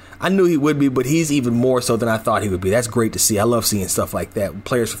truth. I knew he would be, but he's even more so than I thought he would be. That's great to see. I love seeing stuff like that.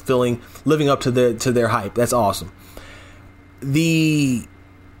 Players living up to their hype. That's awesome. The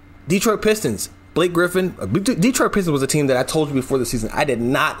Detroit Pistons, Blake Griffin. Detroit Pistons was a team that I told you before the season I did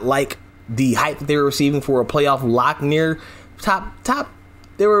not like the hype that they were receiving for a playoff lock near top.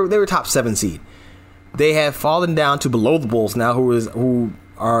 They were top 7 seed. They have fallen down to below the Bulls now, who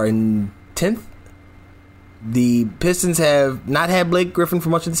are in 10th. The Pistons have not had Blake Griffin for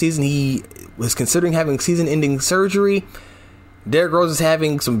much of the season. He was considering having season-ending surgery. Derrick Rose is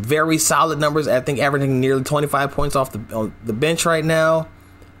having some very solid numbers. I think averaging nearly 25 points off the bench right now.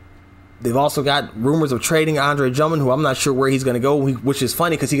 They've also got rumors of trading Andre Drummond, who I'm not sure where he's going to go, which is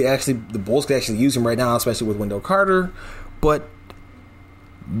funny because the Bulls could actually use him right now, especially with Wendell Carter. But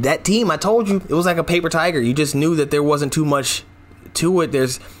that team, I told you, it was like a paper tiger. You just knew that there wasn't too much to it.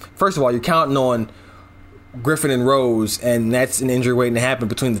 First of all, you're counting on Griffin and Rose, and that's an injury waiting to happen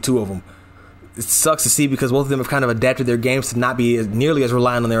between the two of them. It sucks to see because both of them have kind of adapted their games to not be nearly as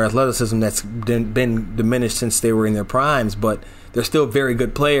reliant on their athleticism that's been diminished since they were in their primes, but they're still very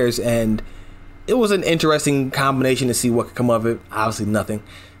good players, and it was an interesting combination to see what could come of it. Obviously nothing.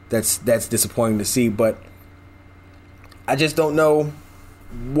 That's disappointing to see, but I just don't know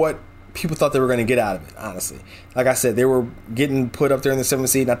what people thought they were going to get out of it, honestly. Like I said, they were getting put up there in the 7th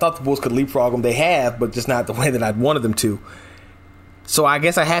seed, and I thought the Bulls could leapfrog them. They have, but just not the way that I'd wanted them to. So I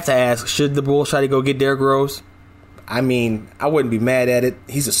guess I have to ask, should the Bulls try to go get Derrick Rose? I mean, I wouldn't be mad at it.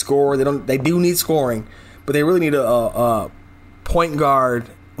 He's a scorer. They do need scoring, but they really need a point guard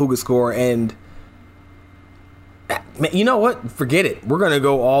who could score. And man, you know what? Forget it. We're going to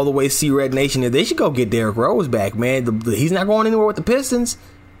go all the way C-Red Nation. They should go get Derrick Rose back, man. He's not going anywhere with the Pistons.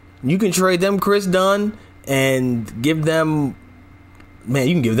 You can trade them Chris Dunn and give them, man,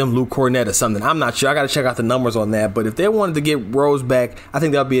 you can give them Luke Cornett or something. I'm not sure. I got to check out the numbers on that. But if they wanted to get Rose back, I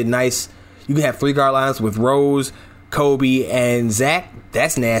think that would be a nice, you can have 3-guard lines with Rose, Kobe, and Zach.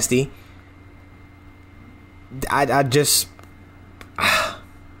 That's nasty. I just...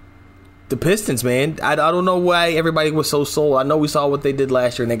 The Pistons, man. I don't know why everybody was so sold. I know we saw what they did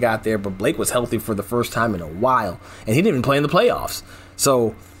last year and they got there, but Blake was healthy for the first time in a while, and he didn't even play in the playoffs.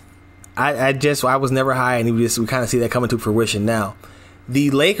 So I was never high, and we kind of see that coming to fruition now.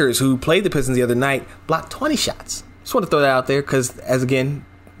 The Lakers, who played the Pistons the other night, blocked 20 shots. Just want to throw that out there because, as again,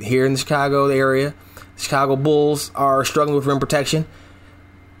 here in the Chicago area, the Chicago Bulls are struggling with rim protection,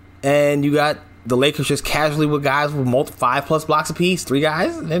 and you got the Lakers just casually with guys with 5+ blocks apiece, 3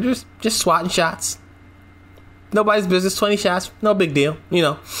 guys, and they're just swatting shots. Nobody's business, 20 shots, no big deal,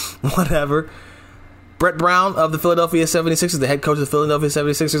 whatever. Brett Brown of the Philadelphia 76ers, the head coach of the Philadelphia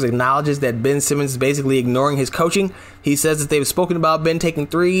 76ers, acknowledges that Ben Simmons is basically ignoring his coaching. He says that they've spoken about Ben taking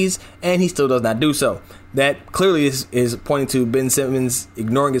threes, and he still does not do so. That clearly is pointing to Ben Simmons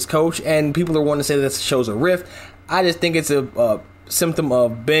ignoring his coach, and people are wanting to say that shows a rift. I just think it's a symptom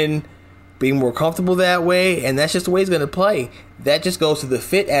of Ben being more comfortable that way, and that's just the way he's going to play. That just goes to the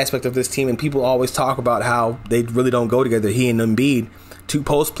fit aspect of this team, and people always talk about how they really don't go together, he and Embiid, 2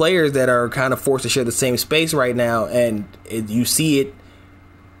 post players that are kind of forced to share the same space right now, and you see it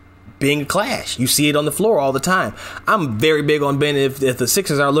being a clash. You see it on the floor all the time. I'm very big on Ben. If the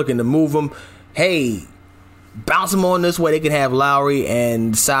Sixers are looking to move him, hey, bounce him on this way. They can have Lowry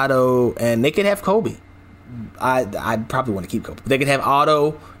and Sato, and they can have Kobe. I'd probably want to keep Kobe. They could have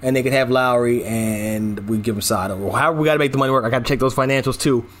Otto, and they could have Lowry, and we give them Sato. Or however we got to make the money work. I got to check those financials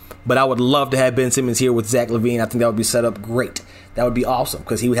too. But I would love to have Ben Simmons here with Zach LaVine. I think that would be set up great. That would be awesome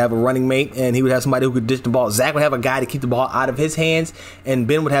because he would have a running mate, and he would have somebody who could dish the ball. Zach would have a guy to keep the ball out of his hands, and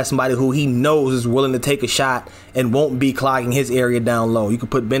Ben would have somebody who he knows is willing to take a shot and won't be clogging his area down low. You could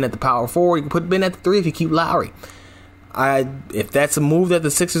put Ben at the power forward. You could put Ben at the 3 if you keep Lowry. If that's a move that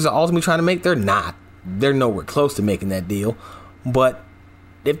the Sixers are ultimately trying to make, they're not. They're nowhere close to making that deal. But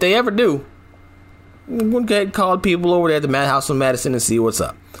if they ever do, we'll go ahead and call people over there at the Madhouse in Madison and see what's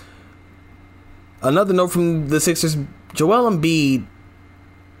up. Another note from the Sixers, Joel Embiid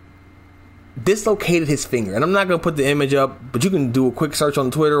dislocated his finger. And I'm not going to put the image up, but you can do a quick search on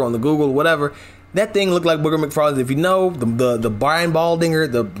Twitter, on the Google, whatever. That thing looked like Booger McFarland. If you know, the Brian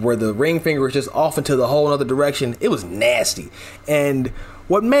Baldinger, where the ring finger was just off into the whole other direction, it was nasty. And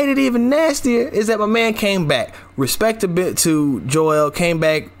what made it even nastier is that my man came back. Respect to Joel, came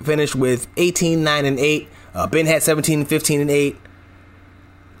back, finished with 18, 9, and 8. Ben had 17, 15, and 8.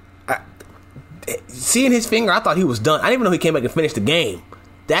 Seeing his finger, I thought he was done. I didn't even know he came back and finished the game.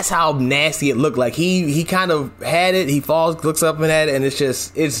 That's how nasty it looked like. He kind of had it. He falls, looks up and at it, and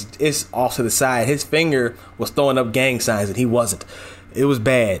it's off to the side. His finger was throwing up gang signs, and he wasn't. It was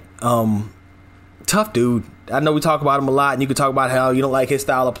bad. Tough dude. I know we talk about him a lot, and you can talk about how you don't like his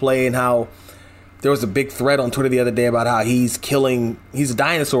style of play and how there was a big thread on Twitter the other day about how he's a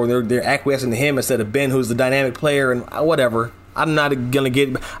dinosaur, and they're acquiescing to him instead of Ben, who's the dynamic player, and whatever. I'm not going to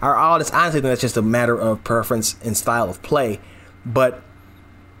get our honestly think that's just a matter of preference and style of play, but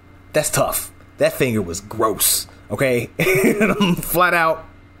that's tough. That finger was gross, okay? Flat out,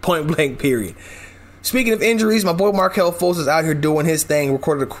 point blank, period. Speaking of injuries, my boy Markelle Fultz is out here doing his thing.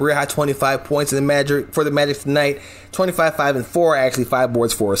 Recorded a career-high 25 points for the Magic tonight. 25, 5, and 4, actually 5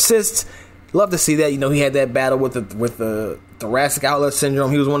 boards, 4 assists. Love to see that. You know, he had that battle with the thoracic outlet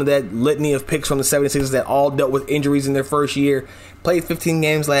syndrome. He was one of that litany of picks from the 76ers that all dealt with injuries in their first year. Played 15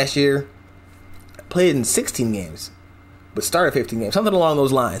 games last year. Played in 16 games, but started 15 games. Something along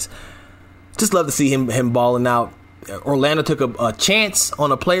those lines. Just love to see him balling out. Orlando took a chance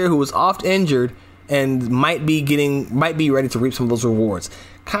on a player who was oft injured and might be ready to reap some of those rewards.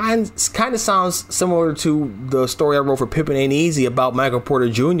 Kind of sounds similar to the story I wrote for Pippen Ain't Easy about Michael Porter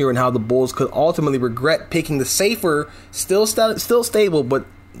Jr. and how the Bulls could ultimately regret picking the safer, still stable, but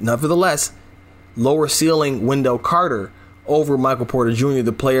nevertheless lower ceiling Wendell Carter over Michael Porter Jr.,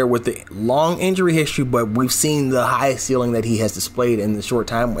 the player with the long injury history, but we've seen the highest ceiling that he has displayed in the short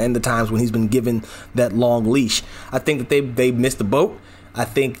time and the times when he's been given that long leash. I think that they missed the boat. I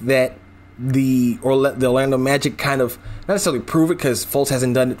think that the Orlando Magic kind of not necessarily prove it because Fultz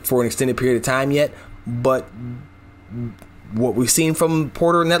hasn't done it for an extended period of time yet, but what we've seen from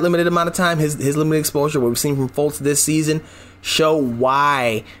Porter in that limited amount of time, his limited exposure, what we've seen from Fultz this season, show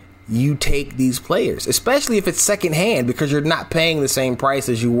why you take these players, especially if it's secondhand, because you're not paying the same price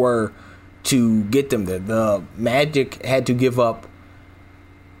as you were to get them there. The Magic had to give up.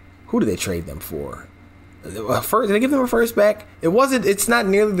 Who did they trade them for? First, did they give them a first back? It's not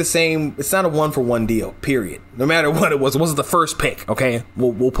nearly the same. It's not a 1-for-1 deal, period. No matter what it wasn't the first pick, okay?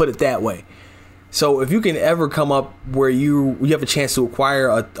 We'll put it that way. So if you can ever come up where you have a chance to acquire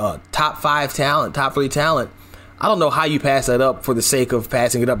a top 5 talent, top 3 talent, I don't know how you pass that up for the sake of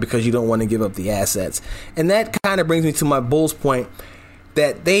passing it up because you don't want to give up the assets. And that kind of brings me to my Bulls point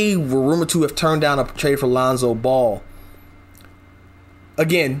that they were rumored to have turned down a trade for Lonzo Ball.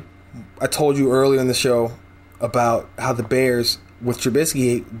 Again, I told you earlier in the show about how the Bears, with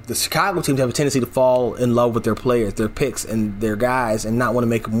Trubisky, the Chicago teams have a tendency to fall in love with their players, their picks, and their guys, and not want to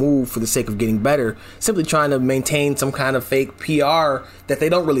make a move for the sake of getting better, simply trying to maintain some kind of fake PR that they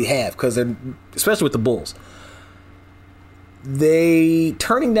don't really have, because they're, especially with the Bulls. They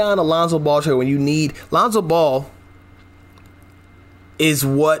turning down a Lonzo Ball trade when you need Lonzo Ball is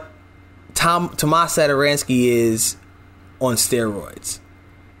what Tomas Satoransky is on steroids.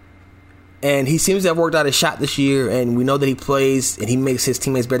 And he seems to have worked out a shot this year, and we know that he plays and he makes his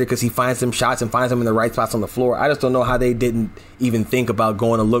teammates better because he finds them shots and finds them in the right spots on the floor. I just don't know how they didn't even think about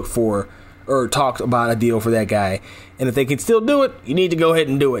going to look for or talk about a deal for that guy. And if they can still do it, you need to go ahead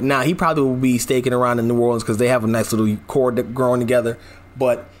and do it. Now, he probably will be staking around in New Orleans because they have a nice little core growing together.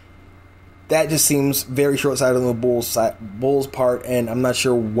 But that just seems very short-sighted on the Bulls' part, and I'm not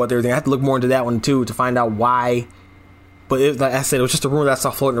sure what they're thinking. I have to look more into that one, too, to find out why. But like I said, it was just a rumor that I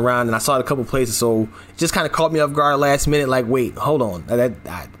saw floating around, and I saw it a couple places, so it just kind of caught me off guard last minute. Like, wait, hold on.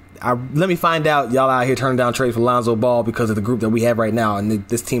 Let me find out y'all out here turning down trades for Lonzo Ball because of the group that we have right now, and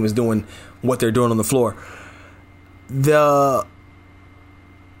this team is doing what they're doing on the floor. Now,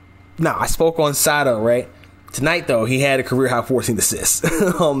 I spoke on Sato, right? Tonight, though, he had a career-high 14 assists.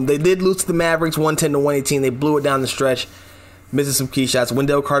 They did lose to the Mavericks 110-118. They blew it down the stretch, missing some key shots.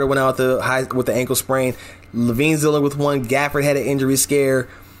 Wendell Carter went out with the ankle sprain. Levine's dealing with one. Gafford had an injury scare.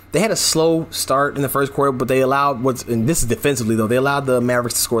 They had a slow start in the first quarter, but they allowed and this is defensively, though, they allowed the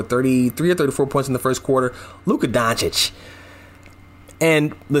Mavericks to score 33 or 34 points in the first quarter. Luka Doncic.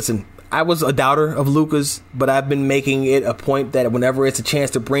 And listen, I was a doubter of Luka's, but I've been making it a point that whenever it's a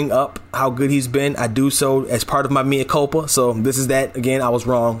chance to bring up how good he's been, I do so as part of my mea culpa. So this is that. Again, I was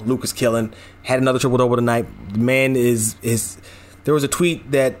wrong. Luka's killing. Had another triple-double tonight. The man is. There was a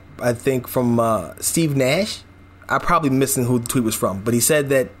tweet that I think from Steve Nash. I'm probably missing who the tweet was from, but he said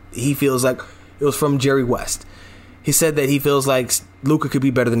that he feels like it was from Jerry West. He said that he feels like Luka could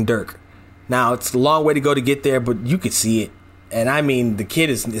be better than Dirk. Now, it's a long way to go to get there, but you could see it. And I mean, the kid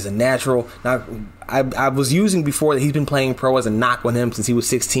is a natural. Now, I was using before that he's been playing pro as a knock on him since he was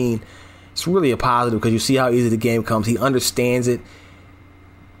 16. It's really a positive because you see how easy the game comes. He understands it.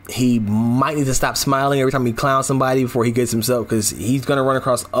 He might need to stop smiling every time he clowns somebody before he gets himself, because he's going to run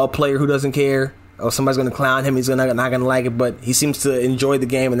across a player who doesn't care, or somebody's going to clown him. He's not going to like it, but he seems to enjoy the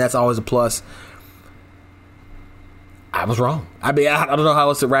game, and that's always a plus. I was wrong. I mean, I don't know how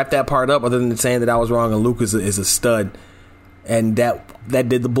else to wrap that part up other than saying that I was wrong and Luke is a stud, and that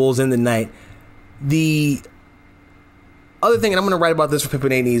did the Bulls in the night. The other thing, and I'm going to write about this for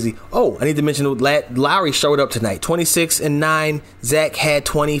Pippen Ain't Easy. Oh, I need to mention Lowry showed up tonight. 26-9. Zach had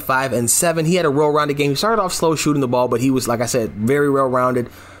 25-7. He had a well-rounded game. He started off slow shooting the ball, but he was, like I said, very well-rounded.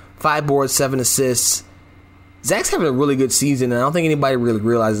 5 boards, 7 assists. Zach's having a really good season, and I don't think anybody really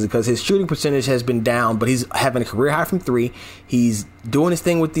realizes it because his shooting percentage has been down, but he's having a career high from 3. He's doing his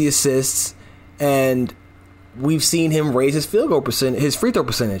thing with the assists, and we've seen him raise his his free throw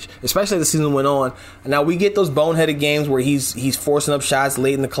percentage, especially as the season went on. Now we get those boneheaded games where he's forcing up shots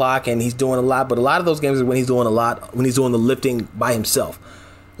late in the clock and he's doing a lot, but a lot of those games are when he's doing the lifting by himself.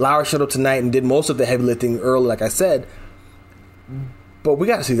 Lowry showed up tonight and did most of the heavy lifting early, like I said, but we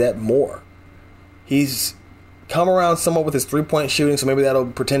got to see that more. He's come around somewhat with his 3-point shooting, so maybe that'll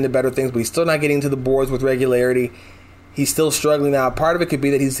pretend to better things, but he's still not getting to the boards with regularity. He's still struggling now. Part of it could be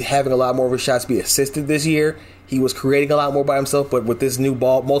that he's having a lot more of his shots be assisted this year. He was creating a lot more by himself, but with this new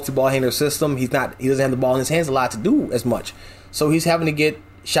multi-ball handler system, he doesn't have the ball in his hands a lot to do as much. So he's having to get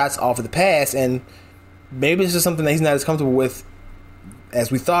shots off of the pass, and maybe this is something that he's not as comfortable with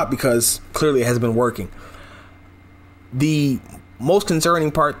as we thought, because clearly it has been working. The most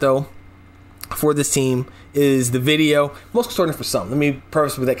concerning part, though, for this team is the video. Most concerning for some. Let me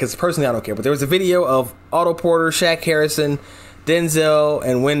preface with that, because personally I don't care. But there was a video of Otto Porter, Shaq Harrison, Denzel,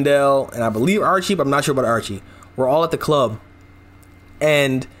 and Wendell, and I believe Archie, but I'm not sure about Archie. We're all at the club,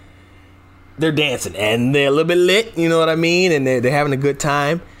 and they're dancing, and they're a little bit lit, you know what I mean? And they're having a good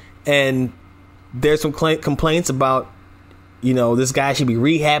time. And there's some complaints about, you know, this guy should be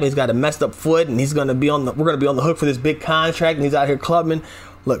rehabbing. He's got a messed up foot, and we're going to be on the hook for this big contract, and he's out here clubbing.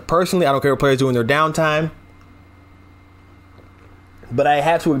 Look, personally, I don't care what players do in their downtime, but I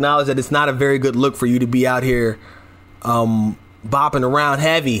have to acknowledge that it's not a very good look for you to be out here bopping around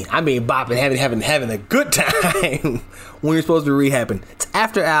heavy. I mean, bopping heavy, having a good time when you're supposed to be rehabbing. It's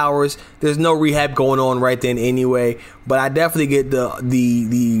after hours. There's no rehab going on right then anyway, but I definitely get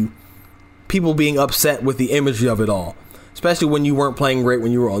the people being upset with the imagery of it all, especially when you weren't playing great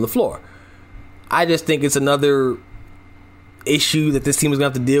when you were on the floor. I just think it's another issue that this team is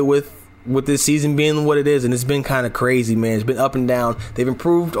going to have to deal with this season being what it is, and it's been kind of crazy, man. It's been up and down. They've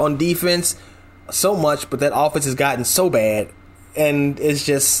improved on defense so much, but that offense has gotten so bad, and it's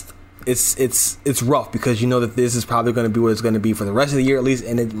just it's rough, because you know that this is probably going to be what it's going to be for the rest of the year at least,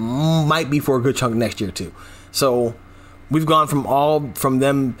 and it might be for a good chunk next year too. So we've gone from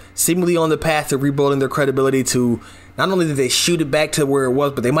them seemingly on the path to rebuilding their credibility to not only did they shoot it back to where it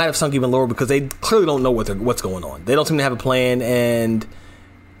was, but they might have sunk even lower, because they clearly don't know what's going on. They don't seem to have a plan, and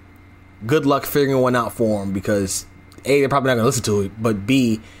good luck figuring one out for them, because A, they're probably not going to listen to it, but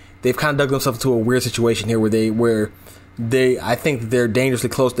B, they've kind of dug themselves into a weird situation here where I think they're dangerously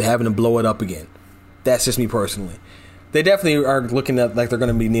close to having to blow it up again. That's just me personally. They definitely are looking at like they're going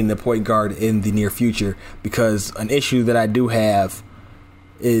to be needing a point guard in the near future, because an issue that I do have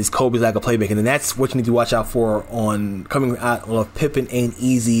is Kobe's lack of playmaking, and that's what you need to watch out for on coming out of Pippen and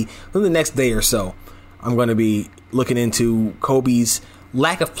Easy in the next day or so. I'm going to be looking into Kobe's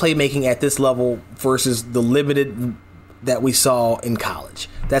lack of playmaking at this level versus the limited that we saw in college.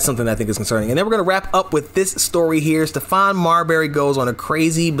 That's something I think is concerning. And then we're going to wrap up with this story here. Stephon Marbury goes on a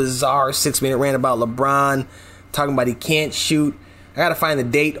crazy, bizarre 6-minute rant about LeBron, talking about he can't shoot. I got to find the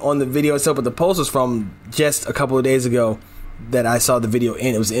date on the video itself, but the post was from just a couple of days ago that I saw the video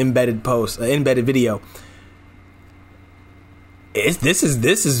in. It was an embedded video. This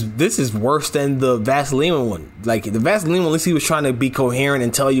is worse than the Vaseline one. Like the Vaseline one, at least he was trying to be coherent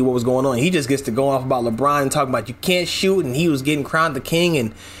and tell you what was going on. He just gets to go off about LeBron and talk about you can't shoot, and he was getting crowned the king,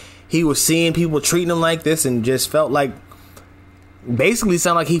 and he was seeing people treating him like this, and just felt like, basically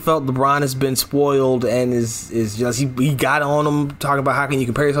sound like he felt LeBron has been spoiled, and is just he got on him talking about how can you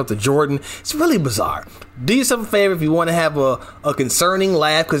compare yourself to Jordan. It's really bizarre. Do yourself a favor if you want to have a concerning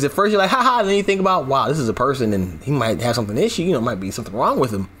laugh, because at first you're like haha, and then you think about, wow, this is a person and he might have something issue, might be something wrong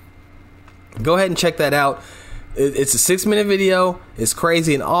with him. Go ahead and check that out. It's a 6-minute video. It's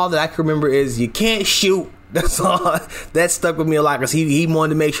crazy, and all that I can remember is you can't shoot. That's all. That stuck with me a lot, because he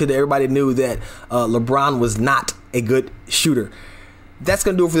wanted to make sure that everybody knew that LeBron was not a good shooter. That's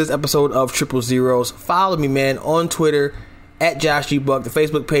going to do it for this episode of Triple Zeros. Follow me, man, on Twitter, at Josh G. Buck. The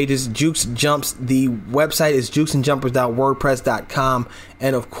Facebook page is Jukes Jumps. The website is jukesandjumpers.wordpress.com.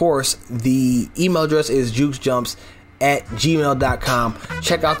 And, of course, the email address is jukesjumps@gmail.com.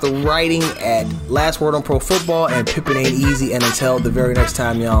 Check out the writing at Last Word on Pro Football and Pippen Ain't Easy. And until the very next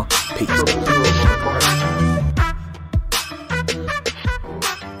time, y'all, peace.